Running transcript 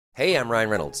Hey, I'm Ryan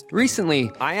Reynolds.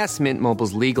 Recently, I asked Mint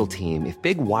Mobile's legal team if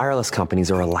big wireless companies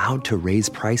are allowed to raise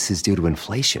prices due to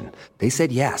inflation. They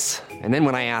said yes. And then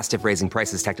when I asked if raising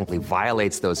prices technically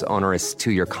violates those onerous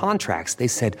two-year contracts, they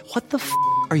said, "What the f***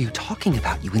 are you talking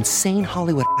about, you insane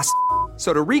Hollywood ass f-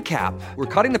 So to recap, we're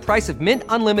cutting the price of Mint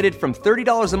Unlimited from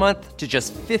 $30 a month to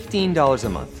just $15 a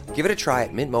month. Give it a try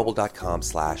at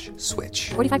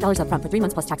mintmobile.com/switch. $45 up front for 3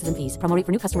 months plus taxes and fees. Promo rate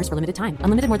for new customers for limited time.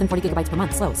 Unlimited more than 40 gigabytes per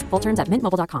month. Slows full terms at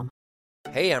mintmobile.com.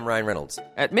 Hey, I'm Ryan Reynolds.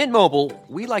 At Mint Mobile,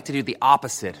 we like to do the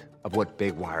opposite of what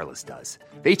Big Wireless does.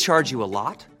 They charge you a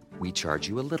lot, we charge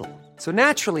you a little. So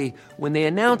naturally, when they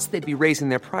announced they'd be raising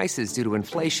their prices due to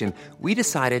inflation, we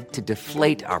decided to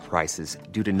deflate our prices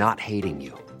due to not hating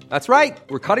you. That's right.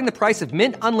 We're cutting the price of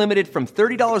Mint Unlimited from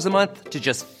 $30 a month to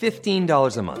just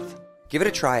 $15 a month. Give it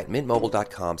a try at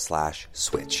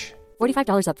mintmobile.com/switch.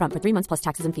 $45 up front for 3 months plus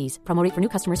taxes and fees. Promo rate for new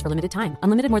customers for limited time.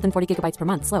 Unlimited more than 40 gigabytes per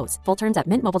month. Slows full terms at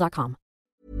mintmobile.com.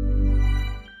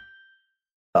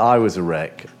 I was a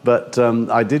wreck, but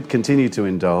I did continue to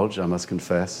indulge, I must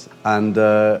confess. And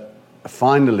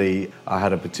finally, I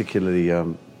had a particularly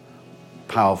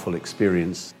powerful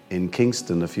experience in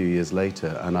Kingston a few years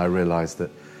later, and I realized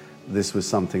that this was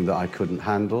something that I couldn't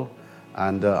handle,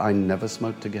 and I never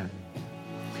smoked again.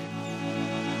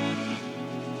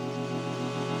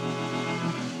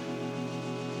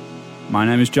 My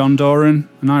name is John Doran,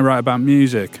 and I write about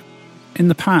music. In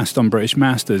the past on British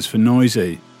Masters for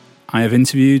Noisy, I have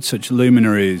interviewed such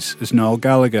luminaries as Noel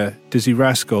Gallagher, Dizzy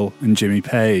Rascal and Jimmy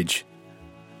Page.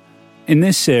 In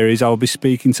this series, I will be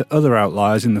speaking to other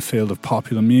outliers in the field of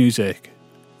popular music.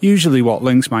 Usually what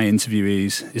links my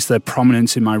interviewees is their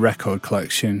prominence in my record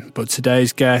collection, but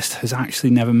today's guest has actually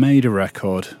never made a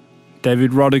record.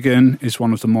 David Rodigan is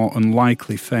one of the more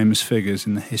unlikely famous figures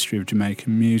in the history of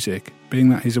Jamaican music, being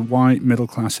that he's a white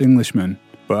middle-class Englishman.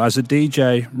 But as a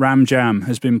DJ, Ram Jam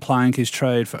has been plying his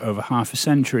trade for over half a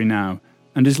century now,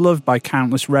 and is loved by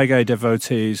countless reggae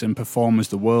devotees and performers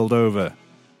the world over.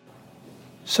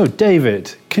 So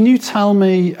David, can you tell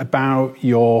me about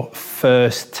your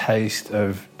first taste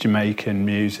of Jamaican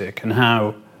music and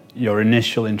how your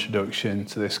initial introduction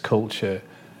to this culture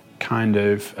kind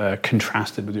of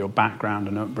contrasted with your background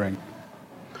and upbringing?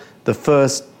 The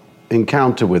first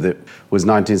encounter with it was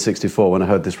 1964 when I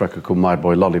heard this record called My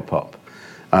Boy Lollipop.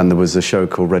 And there was a show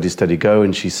called Ready, Steady, Go,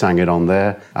 and she sang it on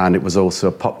there. And it was also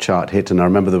a pop chart hit. And I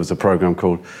remember there was a program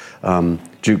called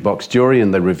Jukebox Jury,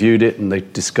 and they reviewed it, and they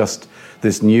discussed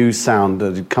this new sound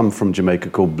that had come from Jamaica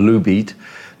called Blue Beat,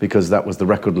 because that was the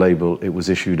record label it was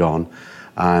issued on.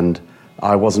 And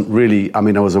I wasn't really, I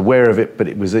was aware of it, but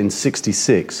it was in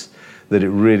 66 that it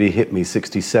really hit me,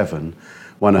 67,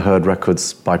 when I heard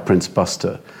records by Prince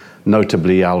Buster,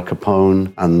 notably Al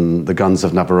Capone and the Guns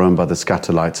of Navarone by the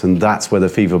Scatterlights, and that's where the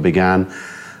fever began.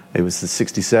 It was the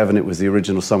 67, it was the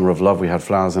original Summer of Love, we had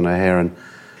flowers in our hair, and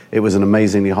it was an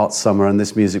amazingly hot summer, and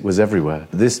this music was everywhere.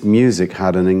 This music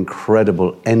had an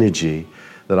incredible energy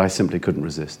that I simply couldn't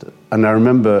resist. And I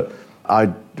remember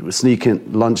I'd sneak in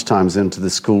lunchtimes into the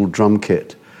school drum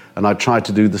kit, and I tried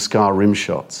to do the ska rim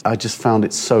shots. I just found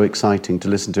it so exciting to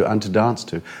listen to and to dance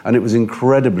to, and it was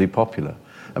incredibly popular.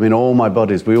 All my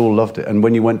buddies, we all loved it. And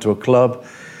when you went to a club,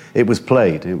 it was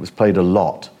played a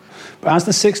lot. But as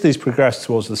the 60s progressed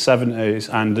towards the 70s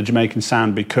and the Jamaican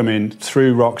sound becoming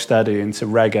through rocksteady into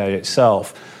reggae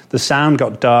itself, the sound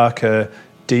got darker,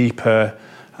 deeper,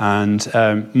 and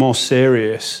more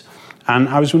serious. And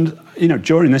I was wondering,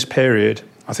 during this period,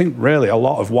 I think really a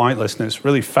lot of white listeners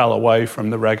really fell away from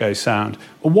the reggae sound.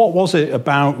 But what was it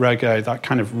about reggae that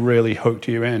kind of really hooked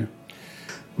you in?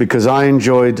 Because I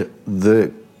enjoyed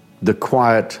the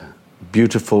quiet,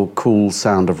 beautiful, cool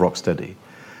sound of rocksteady.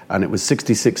 And it was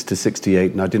 66 to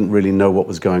 68, and I didn't really know what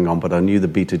was going on, but I knew the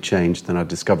beat had changed, and I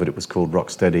discovered it was called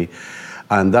rocksteady.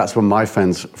 And that's when my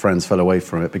friends fell away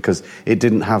from it, because it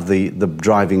didn't have the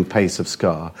driving pace of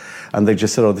ska. And they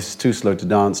just said, oh, this is too slow to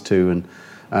dance to,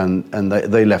 and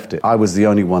they left it. I was the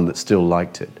only one that still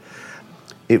liked it.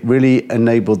 It really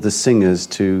enabled the singers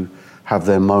to have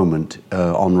their moment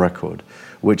on record,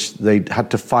 which they had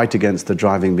to fight against the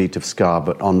driving beat of ska,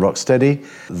 but on rocksteady,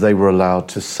 they were allowed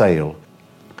to sail.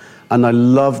 And I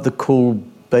loved the cool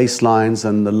bass lines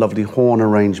and the lovely horn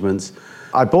arrangements.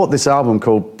 I bought this album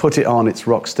called Put It On, It's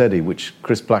Rocksteady, which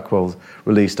Chris Blackwell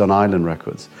released on Island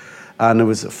Records. And there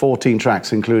was 14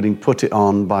 tracks, including Put It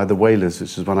On by the Wailers,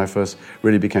 which is when I first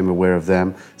really became aware of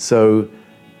them. So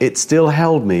it still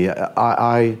held me.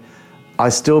 I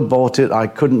still bought it, I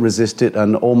couldn't resist it,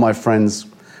 and all my friends,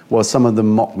 well, some of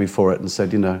them mocked me for it and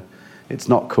said, it's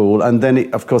not cool. And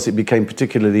then, of course, it became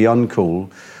particularly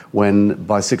uncool when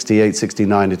by 68,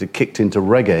 69, it had kicked into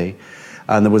reggae.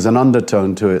 And there was an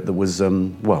undertone to it that was,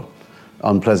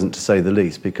 unpleasant to say the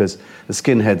least, because the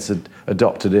skinheads had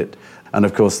adopted it. And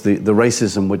of course, the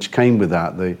racism which came with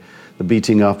that, the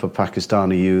beating up of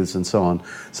Pakistani youths and so on.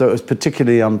 So it was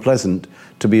particularly unpleasant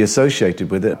to be associated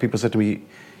with it. People said to me,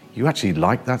 "You actually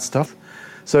like that stuff?"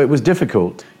 So it was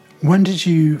difficult. When did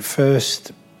you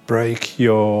first break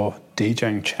your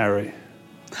DJing cherry?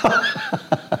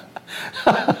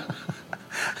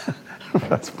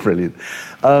 That's brilliant.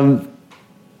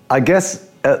 I guess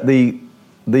at the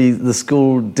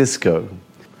school disco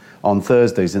on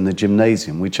Thursdays in the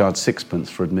gymnasium, we charged sixpence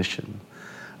for admission.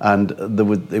 And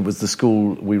it was the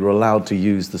school, we were allowed to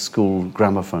use the school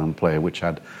gramophone player, which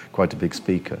had quite a big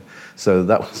speaker. So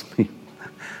that was me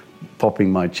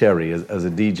popping my cherry as a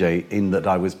DJ, in that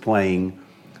I was playing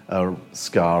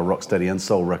ska, rocksteady and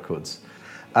soul records.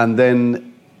 And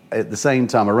then at the same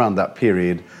time, around that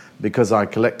period, because I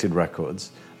collected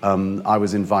records, I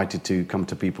was invited to come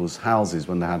to people's houses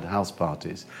when they had house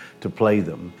parties to play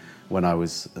them when I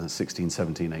was 16,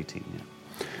 17, 18. Yeah.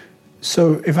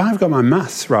 So if I've got my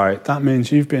maths right, that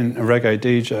means you've been a reggae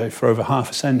DJ for over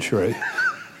half a century.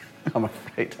 I'm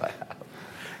afraid I have.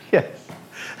 Yes.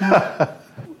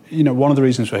 One of the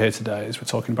reasons we're here today is we're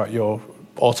talking about your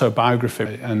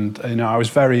autobiography, and I was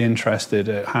very interested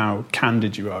at how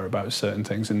candid you are about certain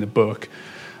things in the book.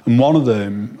 And one of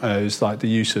them is like the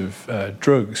use of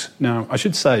drugs. Now, I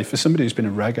should say, for somebody who's been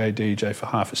a reggae DJ for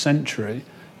half a century,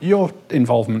 your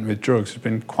involvement with drugs has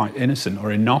been quite innocent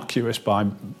or innocuous by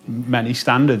many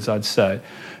standards, I'd say.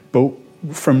 But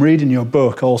from reading your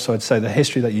book, also, I'd say the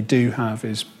history that you do have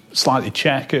is slightly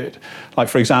checkered. Like,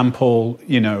 for example,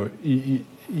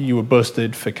 you were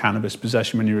busted for cannabis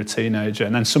possession when you were a teenager,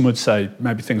 and then some would say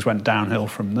maybe things went downhill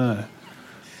from there.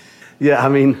 Yeah, I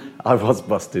mean, I was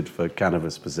busted for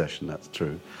cannabis possession, that's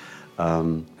true.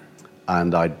 And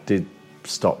I did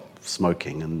stop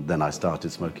smoking, and then I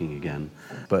started smoking again.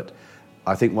 But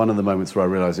I think one of the moments where I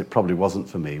realised it probably wasn't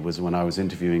for me was when I was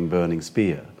interviewing Burning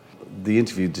Spear. The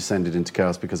interview descended into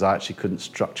chaos because I actually couldn't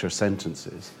structure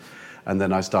sentences. And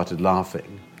then I started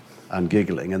laughing and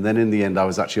giggling. And then in the end, I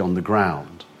was actually on the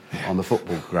ground, on the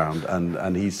football ground,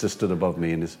 and he just stood above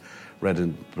me in his red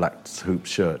and black hoop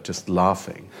shirt, just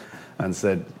laughing, and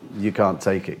said, "You can't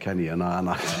take it, can you?" And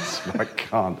I just, I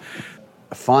can't.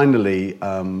 Finally,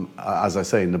 as I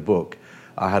say in the book,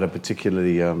 I had a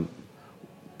particularly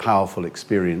powerful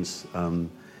experience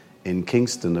in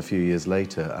Kingston a few years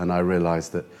later, and I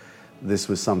realised that this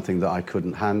was something that I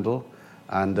couldn't handle,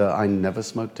 and I never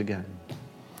smoked again.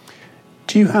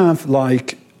 Do you have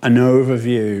like an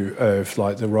overview of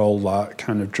like the role that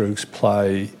kind of drugs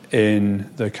play in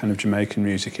the kind of Jamaican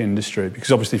music industry?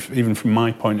 Because obviously, even from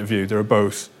my point of view, there are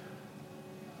both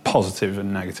positive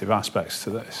and negative aspects to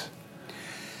this.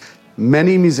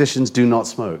 Many musicians do not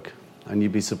smoke, and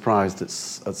you'd be surprised at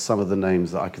some of the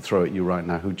names that I could throw at you right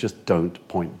now who just don't,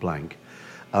 point blank.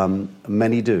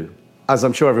 Many do. As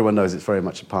I'm sure everyone knows, it's very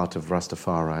much a part of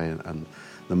Rastafari and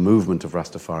the movement of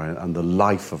Rastafari and the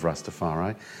life of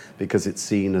Rastafari, because it's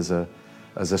seen as a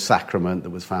sacrament that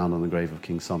was found on the grave of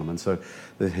King Solomon. So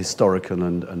the historical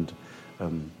and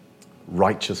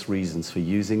righteous reasons for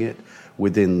using it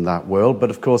within that world. But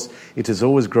of course, it has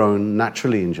always grown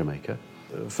naturally in Jamaica.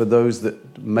 For those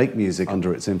that make music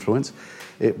under its influence,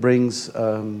 it brings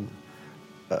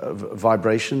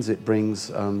vibrations, it brings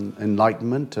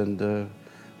enlightenment, and the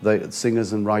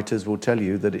singers and writers will tell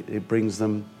you that it brings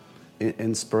them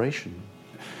inspiration.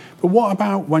 But what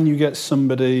about when you get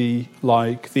somebody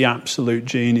like the absolute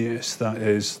genius that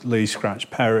is Lee Scratch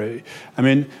Perry? I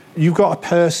mean, you've got a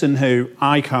person who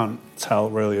I can't tell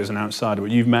really as an outsider, but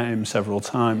you've met him several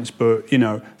times. But,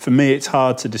 for me, it's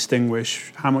hard to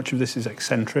distinguish how much of this is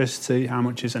eccentricity, how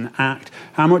much is an act,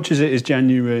 how much of it is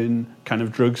genuine kind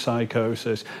of drug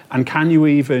psychosis, and can you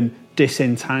even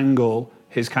disentangle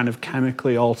his kind of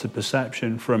chemically altered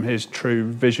perception from his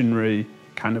true visionary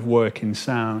kind of working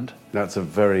sound? That's a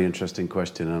very interesting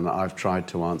question, and I've tried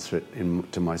to answer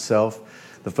it to myself.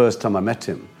 The first time I met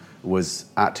him was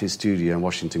at his studio in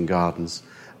Washington Gardens,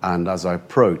 and as I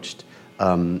approached,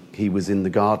 he was in the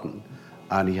garden,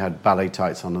 and he had ballet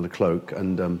tights on and a cloak,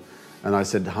 and I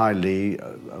said, "Hi, Lee,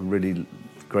 I'm really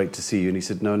great to see you." And he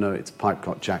said, No, it's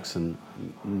Pipecott Jackson,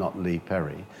 not Lee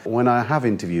Perry. When I have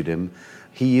interviewed him,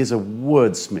 he is a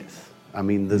wordsmith. I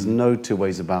mean, there's no two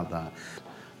ways about that.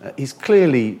 He's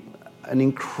clearly an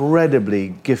incredibly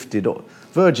gifted,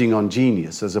 verging on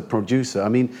genius as a producer. I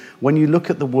mean, when you look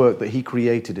at the work that he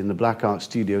created in the Black Ark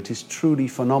studio, it is truly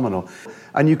phenomenal.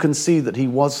 And you can see that he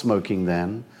was smoking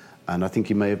then, And I think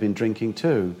he may have been drinking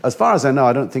too. As far as I know,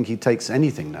 I don't think he takes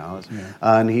anything now. Yeah.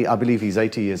 And I believe he's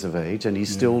 80 years of age, and he's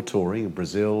still touring in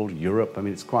Brazil, Europe. I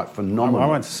mean, it's quite phenomenal. I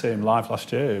went to see him live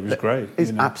last year. It was great.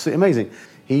 It's absolutely amazing.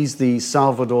 He's the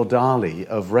Salvador Dali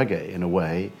of reggae, in a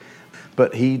way.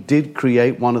 But he did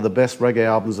create one of the best reggae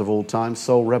albums of all time,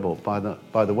 Soul Rebel, by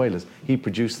the Wailers. He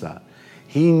produced that.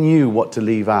 He knew what to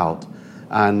leave out.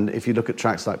 And if you look at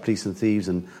tracks like Police and Thieves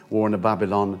and War in a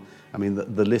Babylon, I mean,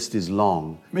 the list is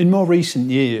long. In more recent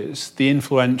years, the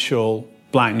influential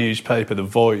black newspaper, The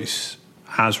Voice,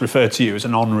 has referred to you as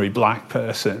an honorary black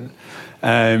person.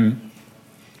 But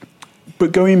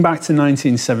going back to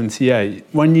 1978,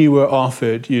 when you were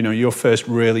offered, your first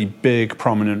really big,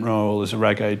 prominent role as a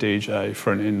reggae DJ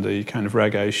fronting the kind of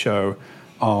reggae show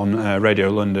on Radio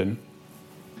London,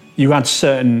 you had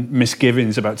certain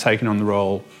misgivings about taking on the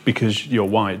role because you're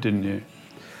white, didn't you?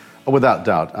 Without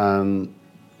doubt.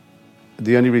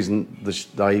 The only reason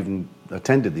I even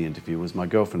attended the interview was my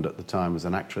girlfriend at the time was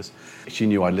an actress. She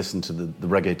knew I listened to the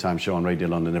Reggae Time show on Radio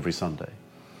London every Sunday.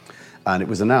 And it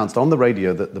was announced on the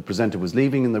radio that the presenter was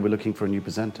leaving and they were looking for a new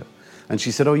presenter. And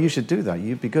she said, "Oh, you should do that.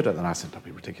 You'd be good at that." And I said, "That'd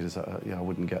be ridiculous. I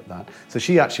wouldn't get that." So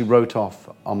she actually wrote off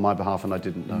on my behalf and I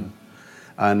didn't know.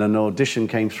 And an audition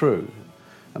came through.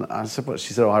 And I said, "Well,"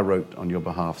 she said, "I wrote on your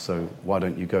behalf, so why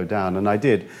don't you go down?" And I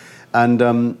did.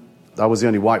 And I was the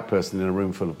only white person in a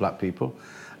room full of black people.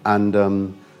 And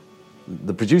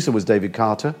the producer was David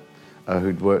Carter,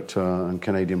 who'd worked on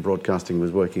Canadian Broadcasting,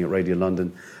 was working at Radio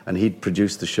London, and he'd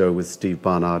produced the show with Steve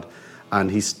Barnard.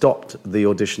 And he stopped the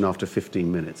audition after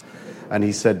 15 minutes. And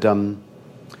he said,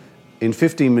 "In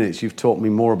 15 minutes, you've taught me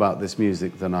more about this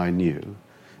music than I knew."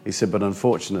 He said, "But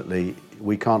unfortunately,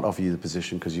 we can't offer you the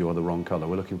position because you are the wrong colour.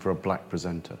 We're looking for a black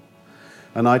presenter."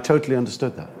 And I totally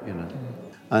understood that,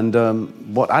 And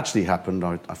what actually happened,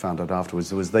 I found out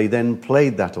afterwards, was they then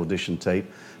played that audition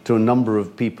tape to a number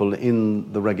of people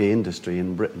in the reggae industry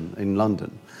in Britain, in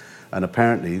London. And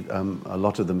apparently, a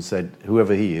lot of them said,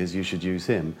 "Whoever he is, you should use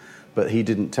him." But he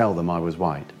didn't tell them I was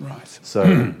white. Right.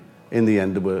 So in the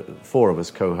end, there were 4 of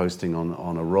us co-hosting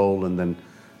on a role, and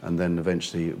then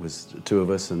eventually it was 2 of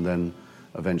us, and then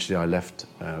eventually I left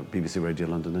BBC Radio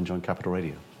London and joined Capital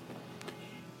Radio.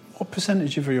 What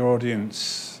percentage of your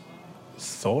audience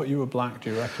thought you were black,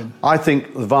 do you reckon? I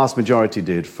think the vast majority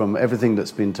did. From everything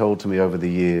that's been told to me over the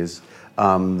years,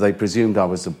 they presumed I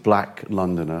was a black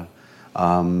Londoner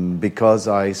because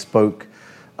I spoke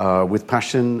with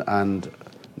passion and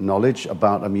knowledge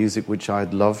about a music which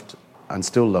I'd loved and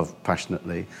still love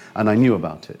passionately, and I knew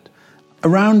about it.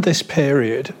 Around this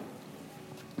period,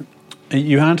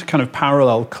 you had kind of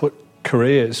parallel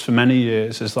careers for many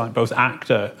years as like both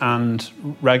actor and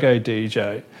reggae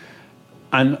DJ.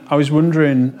 And I was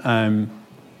wondering,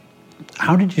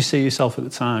 how did you see yourself at the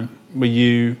time? Were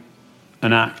you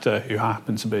an actor who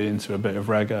happened to be into a bit of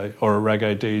reggae, or a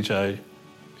reggae DJ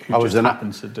who just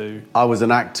happened to do? I was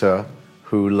an actor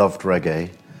who loved reggae,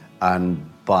 and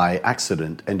by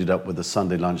accident ended up with a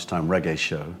Sunday lunchtime reggae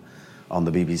show on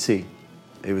the BBC.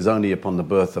 It was only upon the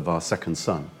birth of our second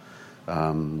son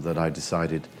that I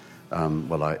decided,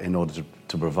 in order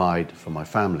to provide for my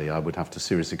family, I would have to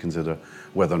seriously consider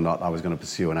whether or not I was going to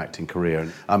pursue an acting career.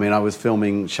 I mean, I was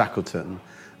filming Shackleton,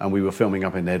 and we were filming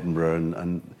up in Edinburgh,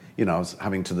 and I was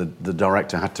having to, the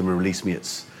director had to release me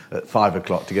at 5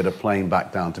 o'clock to get a plane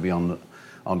back down to be on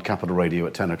Capital Radio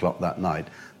at 10 o'clock that night.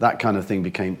 That kind of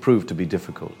thing proved to be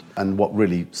difficult. And what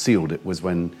really sealed it was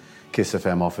when Kiss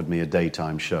FM offered me a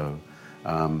daytime show,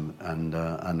 and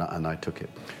I took it.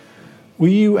 Were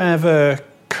you ever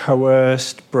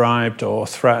coerced, bribed, or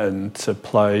threatened to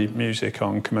play music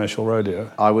on commercial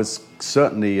radio? I was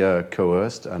certainly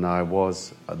coerced, and there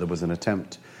was an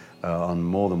attempt on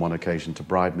more than one occasion to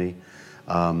bribe me.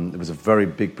 There was a very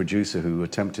big producer who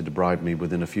attempted to bribe me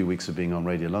within a few weeks of being on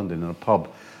Radio London in a pub,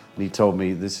 and he told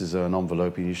me, "This is an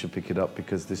envelope and you should pick it up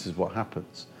because this is what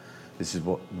happens. This is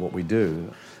what we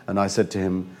do." And I said to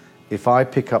him, "If I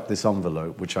pick up this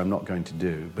envelope, which I'm not going to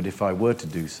do, but if I were to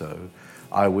do so,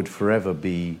 I would forever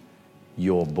be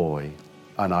your boy,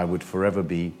 and I would forever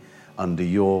be under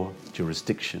your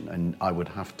jurisdiction, and I would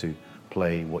have to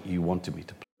play what you wanted me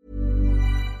to play."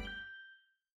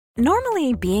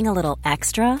 Normally, being a little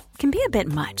extra can be a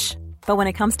bit much, but when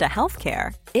it comes to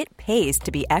healthcare, it pays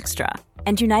to be extra.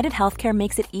 And United Healthcare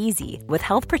makes it easy with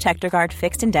Health Protector Guard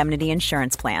fixed indemnity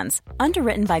insurance plans.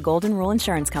 Underwritten by Golden Rule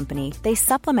Insurance Company, they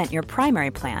supplement your primary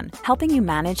plan, helping you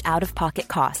manage out-of-pocket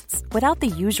costs without the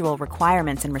usual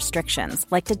requirements and restrictions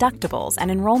like deductibles and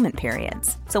enrollment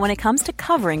periods. So when it comes to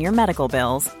covering your medical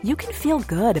bills, you can feel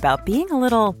good about being a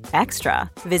little extra.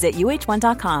 Visit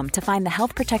uh1.com to find the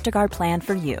Health Protector Guard plan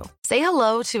for you. Say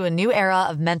hello to a new era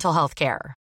of mental health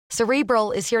care.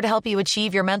 Cerebral is here to help you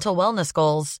achieve your mental wellness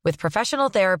goals with professional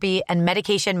therapy and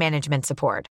medication management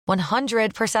support.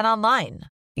 100% online.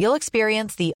 You'll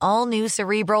experience the all-new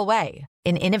Cerebral Way,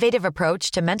 an innovative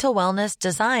approach to mental wellness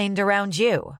designed around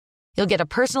you. You'll get a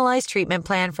personalized treatment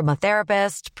plan from a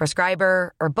therapist,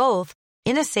 prescriber, or both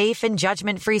in a safe and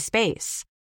judgment-free space.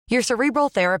 Your Cerebral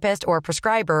therapist or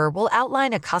prescriber will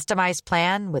outline a customized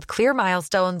plan with clear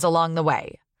milestones along the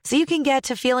way, so you can get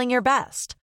to feeling your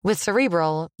best. With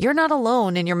Cerebral, you're not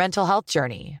alone in your mental health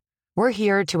journey. We're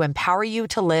here to empower you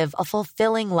to live a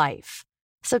fulfilling life.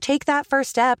 So take that first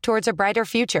step towards a brighter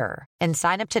future and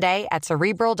sign up today at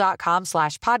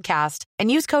Cerebral.com/podcast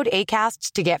and use code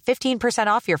ACAST to get 15%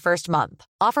 off your first month.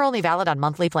 Offer only valid on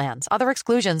monthly plans. Other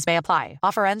exclusions may apply.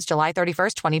 Offer ends July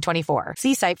 31st, 2024.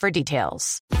 See site for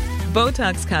details.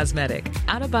 Botox Cosmetic,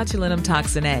 out of botulinum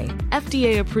toxin A,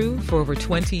 FDA approved for over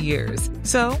 20 years.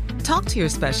 So, talk to your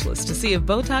specialist to see if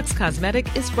Botox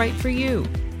Cosmetic is right for you.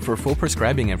 For full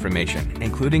prescribing information,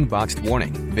 including boxed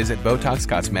warning, visit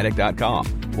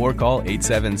BotoxCosmetic.com or call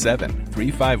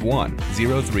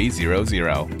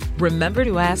 877-351-0300. Remember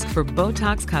to ask for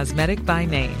Botox Cosmetic by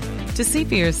name. To see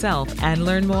for yourself and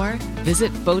learn more,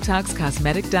 visit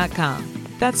BotoxCosmetic.com.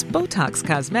 That's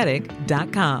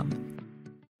BotoxCosmetic.com.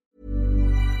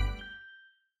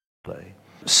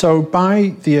 So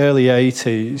by the early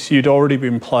 80s, you'd already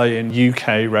been playing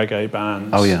UK reggae bands.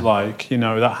 Oh, yeah. Like, you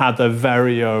know, that had their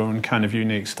very own kind of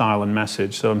unique style and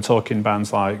message. So I'm talking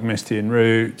bands like Misty and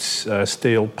Roots,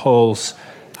 Steel Pulse,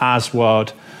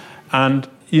 Aswad. And,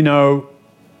 you know,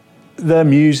 their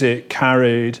music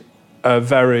carried a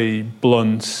very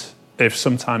blunt, if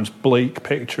sometimes bleak,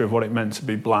 picture of what it meant to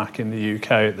be black in the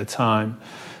UK at the time.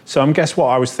 So I guess what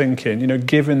I was thinking, you know,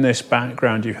 given this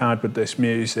background you had with this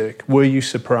music, were you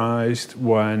surprised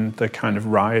when the kind of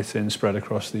rioting spread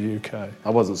across the UK?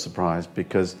 I wasn't surprised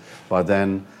because by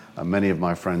then many of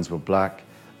my friends were black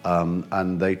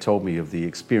and they told me of the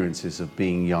experiences of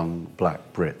being young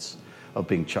black Brits, of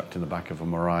being chucked in the back of a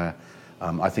Mariah.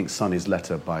 I think Sonny's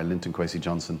Letter by Linton Kwesi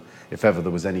Johnson, if ever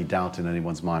there was any doubt in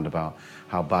anyone's mind about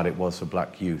how bad it was for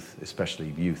black youth,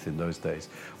 especially youth in those days,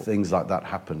 things like that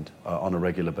happened on a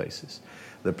regular basis.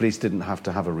 The police didn't have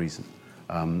to have a reason.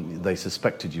 They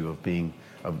suspected you of being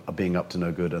up to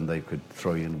no good and they could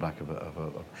throw you in the back of a...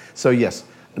 So yes,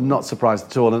 not surprised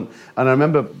at all. And I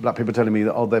remember black people telling me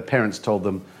that, their parents told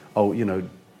them,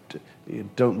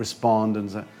 don't respond.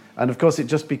 And of course it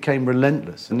just became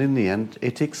relentless. And in the end,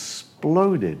 it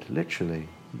exploded, literally.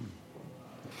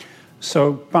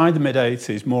 So by the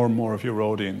mid-80s, more and more of your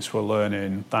audience were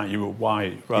learning that you were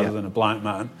white rather than a black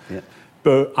man. Yeah.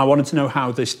 But I wanted to know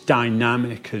how this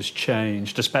dynamic has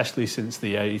changed, especially since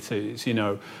the 80s, you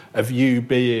know, of you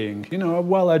being, you know, a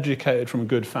well-educated from a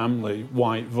good family,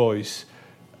 white voice,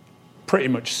 pretty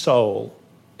much soul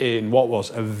in what was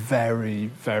a very,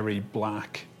 very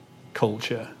black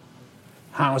culture.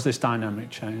 How has this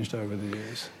dynamic changed over the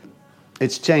years?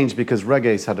 It's changed because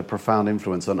reggae's had a profound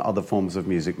influence on other forms of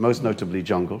music, most notably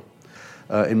jungle.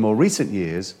 In more recent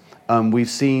years, we've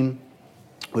seen,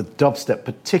 with dubstep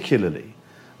particularly,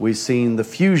 we've seen the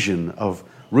fusion of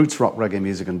roots rock reggae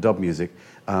music and dub music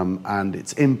and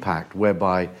its impact,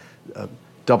 whereby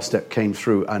dubstep came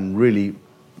through and really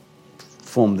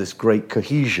formed this great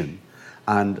cohesion.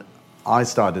 And I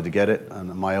started to get it,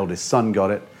 and my oldest son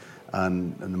got it,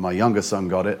 and my younger son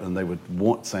got it, and they were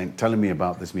telling me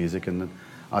about this music, and then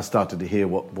I started to hear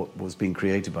what was being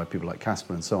created by people like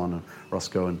Casper and so on, and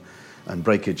Roscoe and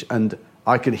Breakage, and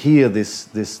I could hear this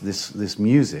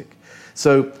music.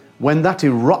 So when that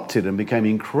erupted and became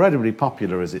incredibly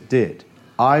popular as it did,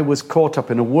 I was caught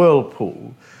up in a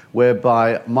whirlpool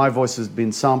whereby my voice has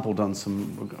been sampled on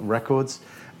some records,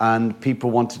 and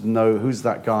people wanted to know who's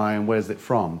that guy and where's it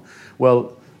from.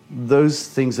 Well, those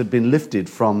things had been lifted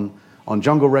on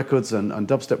Jungle Records and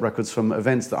dubstep records from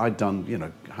events that I'd done, you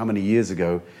know, how many years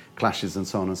ago, clashes and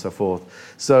so on and so forth.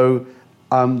 So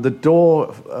the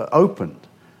door opened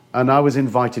and I was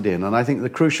invited in. And I think the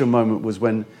crucial moment was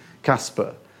when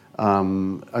Casper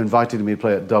invited me to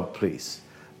play at Dub Police.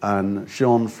 And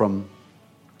Sean from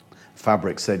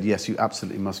Fabric said, yes, you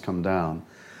absolutely must come down.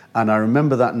 And I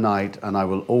remember that night, and I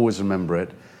will always remember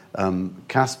it,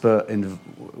 Casper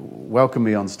welcomed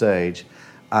me on stage,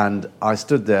 And I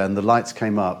stood there, and the lights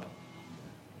came up,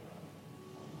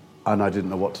 and I didn't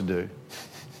know what to do.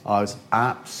 I was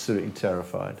absolutely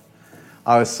terrified.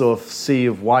 I saw a sea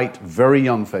of white, very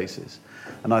young faces,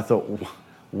 and I thought,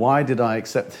 why did I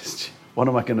accept this? What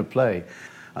am I going to play?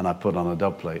 And I put on a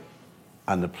dub plate,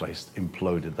 and the place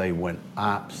imploded. They went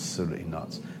absolutely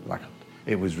nuts. Like,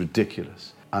 it was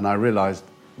ridiculous. And I realized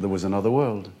there was another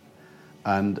world,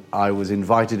 and I was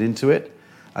invited into it.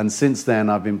 And since then,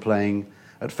 I've been playing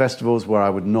at festivals where I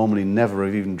would normally never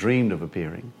have even dreamed of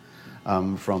appearing,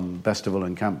 from Festival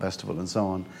and Camp Festival and so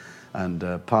on,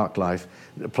 and Park Life,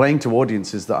 playing to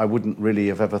audiences that I wouldn't really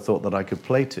have ever thought that I could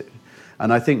play to.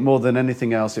 And I think more than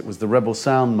anything else, it was the Rebel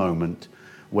Sound moment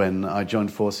when I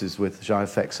joined forces with Jai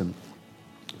FX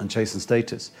and Chase and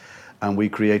Status, and we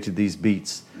created these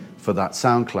beats for that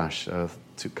sound clash a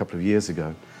couple of years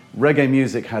ago. Reggae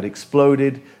music had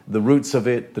exploded, the roots of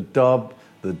it, the dub,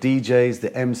 the DJs, the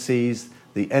MCs,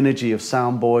 the energy of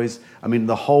sound boys. I mean,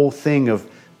 the whole thing of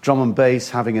drum and bass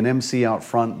having an MC out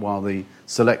front while the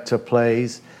selector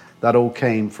plays, that all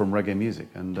came from reggae music.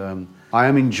 And I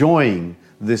am enjoying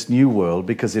this new world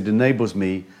because it enables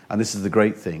me, and this is the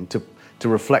great thing, to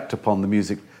reflect upon the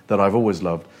music that I've always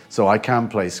loved. So I can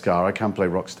play ska, I can play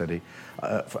rocksteady.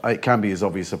 It can be as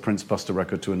obvious a Prince Buster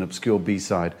record to an obscure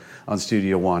B-side on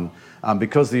Studio One.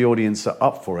 Because the audience are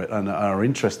up for it and are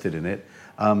interested in it,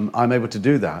 I'm able to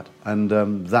do that.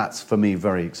 And that's, for me,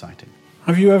 very exciting.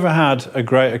 Have you ever had a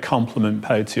greater compliment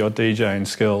paid to your DJing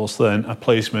skills than a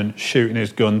policeman shooting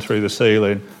his gun through the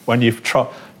ceiling when you've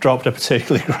dropped a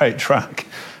particularly great track?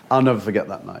 I'll never forget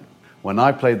that night. When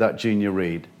I played that Junior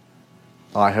Reed,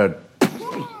 I heard,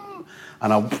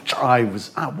 and I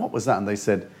was, what was that? And they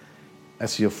said,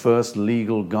 that's your first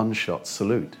legal gun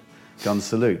salute.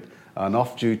 An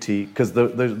off-duty, because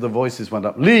the voices went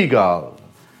up, legal!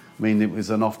 I mean, it was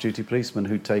an off-duty policeman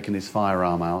who'd taken his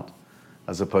firearm out,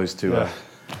 as opposed to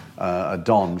a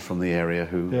don from the area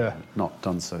who had not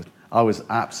done so. I was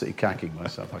absolutely cacking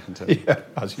myself, I can tell you. Yeah,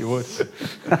 as you would.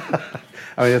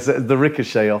 I mean, it's the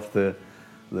ricochet off the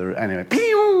anyway.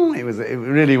 It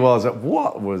really was.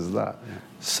 What was that? Yeah.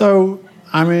 So,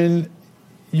 I mean,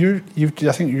 I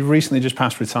think you recently just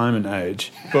passed retirement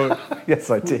age, but yes,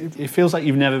 I did. It feels like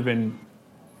you've never been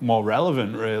more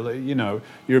relevant, really. You know,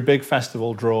 you're a big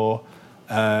festival draw.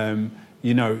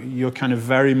 You know, you're kind of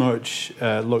very much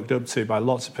looked up to by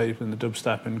lots of people in the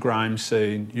dubstep and grime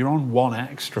scene. You're on One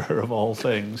Extra of all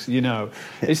things, you know.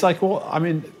 It's like, well, I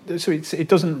mean, so it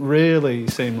doesn't really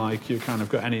seem like you've kind of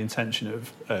got any intention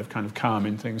of kind of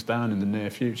calming things down in the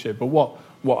near future. But what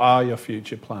are your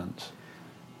future plans?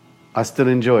 I still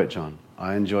enjoy it, John.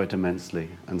 I enjoy it immensely.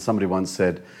 And somebody once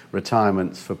said,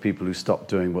 retirement's for people who stop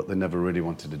doing what they never really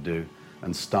wanted to do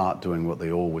and start doing what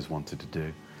they always wanted to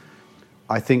do.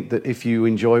 I think that if you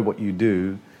enjoy what you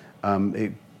do,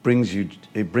 it brings you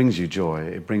joy,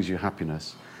 it brings you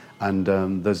happiness, and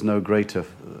there's no greater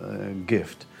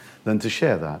gift than to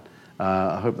share that.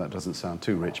 I hope that doesn't sound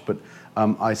too rich, but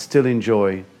I still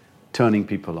enjoy turning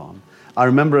people on. I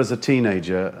remember as a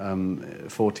teenager,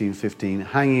 14, 15,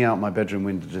 hanging out my bedroom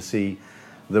window to see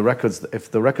the records,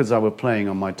 if the records I were playing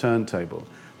on my turntable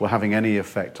were having any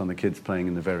effect on the kids playing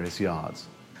in the various yards.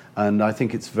 And I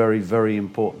think it's very, very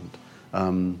important.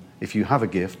 If you have a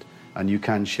gift and you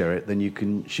can share it, then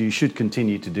you should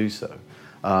continue to do so.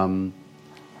 What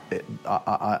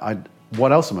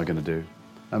else am I going to do?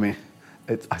 I mean,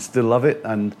 I still love it,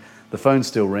 and the phone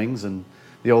still rings, and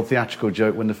the old theatrical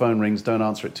joke, when the phone rings, don't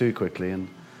answer it too quickly. And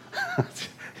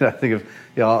I think of,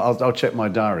 I'll check my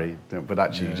diary, but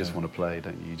actually you just want to play,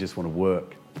 don't you? You just want to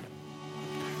work.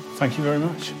 Thank you very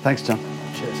much. Thanks, John.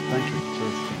 Cheers. Thank you.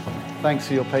 Cheers. Thanks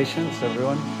for your patience,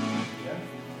 everyone.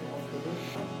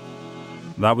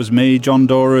 That was me, John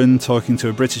Doran, talking to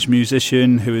a British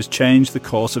musician who has changed the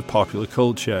course of popular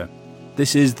culture.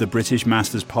 This is the British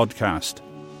Masters podcast.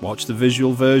 Watch the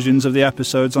visual versions of the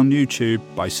episodes on YouTube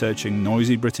by searching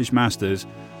Noisy British Masters,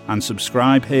 and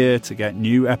subscribe here to get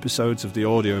new episodes of the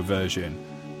audio version.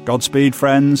 Godspeed,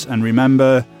 friends, and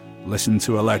remember, listen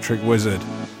to Electric Wizard.